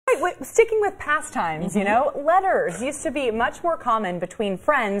Sticking with pastimes, you know, letters used to be much more common between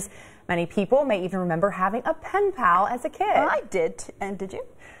friends. Many people may even remember having a pen pal as a kid. I did. And did you?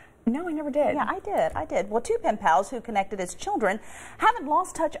 No, I never did. Yeah, I did. Well, two pen pals who connected as children haven't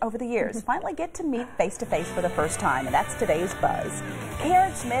lost touch over the years. Finally get to meet face to face for the first time, and that's today's buzz.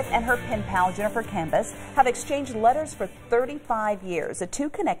 Karen Smith and her pen pal Jennifer Canvas have exchanged letters for 35 years. The two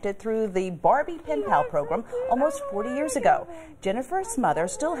connected through the Barbie Pen Pal program almost 40 years ago. Jennifer's mother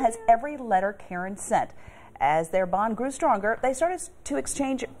still has every letter Karen sent. As their bond grew stronger, they started to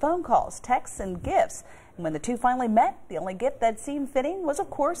exchange phone calls, texts, and gifts. And when the two finally met, the only gift that seemed fitting was,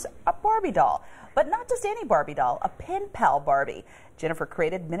 of course, a Barbie doll. But not just any Barbie doll, a pen pal Barbie. Jennifer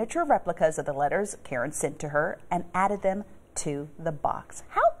created miniature replicas of the letters Karen sent to her and added them to the box.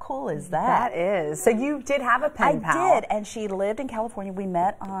 How cool is that? That is. So you did have a pen pal. I did, and she lived in California. We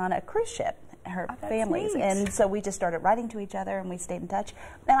met on a cruise ship. Her families, neat. And so we just started writing to each other and we stayed in touch.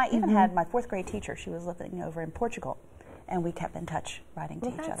 And I even had my 4th grade teacher. She was living over in Portugal, and we kept in touch writing to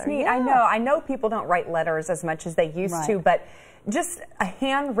each other. Neat. Yeah. I know people don't write letters as much as they used to, but just a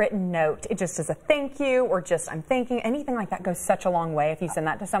handwritten note, it just is a thank you or just I'm thinking, anything like that goes such a long way if you send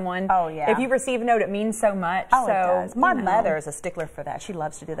that to someone. Oh, yeah. If you receive a note, it means so much. Oh, so, it does. My mother is a stickler for that. She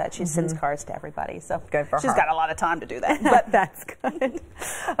loves to do that. She sends cards to everybody. So good for her. She's got a lot of time to do that. But that's good.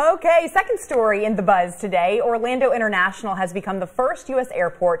 Okay, second story in the buzz today. Orlando International has become the first U.S.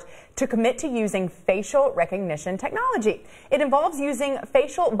 airport to commit to using facial recognition technology. It involves using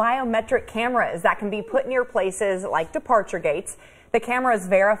facial biometric cameras that can be put near places like departure gates. The cameras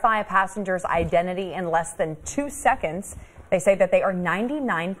verify a passenger's identity in less than 2 seconds. They say that they are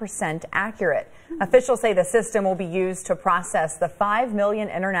 99% accurate. Officials say the system will be used to process the 5 million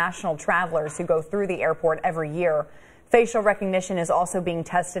international travelers who go through the airport every year. Facial recognition is also being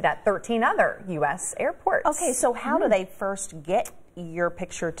tested at 13 other U.S. airports. Okay, so how do they first get your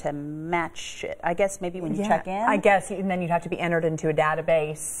picture to match it? I guess maybe when you check in? I guess, and then you'd have to be entered into a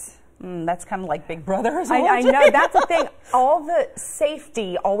database. That's kind of like Big Brother. I know, that's the thing. All the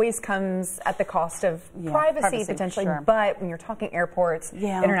safety always comes at the cost of privacy potentially, but when you're talking airports,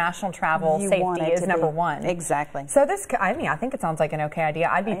 international travel, safety is number one. Exactly. So this, I mean, I think it sounds like an okay idea.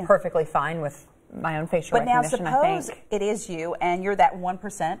 I'd be perfectly fine with my own facial recognition, But now suppose it is you and you're that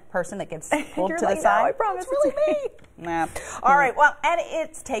 1% person that gets pulled to the side. No, I promise it's really me. Nah. All right, well, and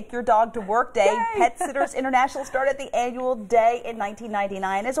it's Take Your Dog to Work Day. Yay. Pet Sitters International started the annual day in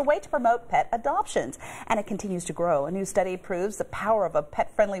 1999 as a way to promote pet adoptions, and it continues to grow. A new study proves the power of a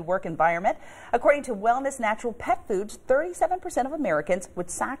pet-friendly work environment. According to Wellness Natural Pet Foods, 37% of Americans would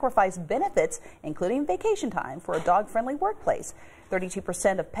sacrifice benefits, including vacation time, for a dog-friendly workplace.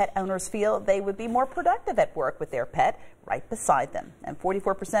 32% of pet owners feel they would be more productive at work with their pet right beside them. And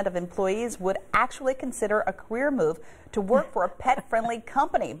 44% of employees would actually consider a career move to work for a pet-friendly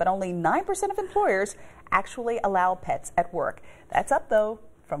company. But only 9% of employers actually allow pets at work. That's up, though,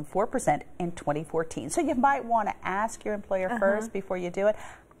 from 4% in 2014. So you might want to ask your employer first before you do it.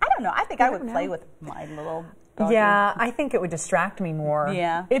 I don't know. I think I would play with my little dog. Yeah, I think it would distract me more.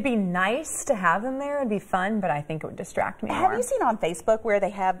 Yeah. It'd be nice to have them there. It'd be fun, but I think it would distract me more. Have you seen on Facebook where they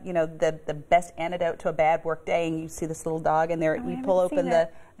have, you know, the best antidote to a bad work day, and you see this little dog in there, you pull open the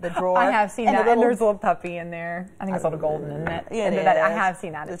drawer. I have seen that, and there's a little puppy in there. I think it's a little golden, isn't it? I have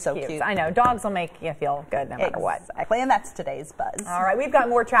seen that. It's so cute. I know. Dogs will make you feel good no matter what. Exactly, and that's today's buzz. All right, we've got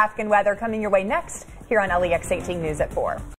more traffic and weather coming your way next here on LEX 18 News at 4.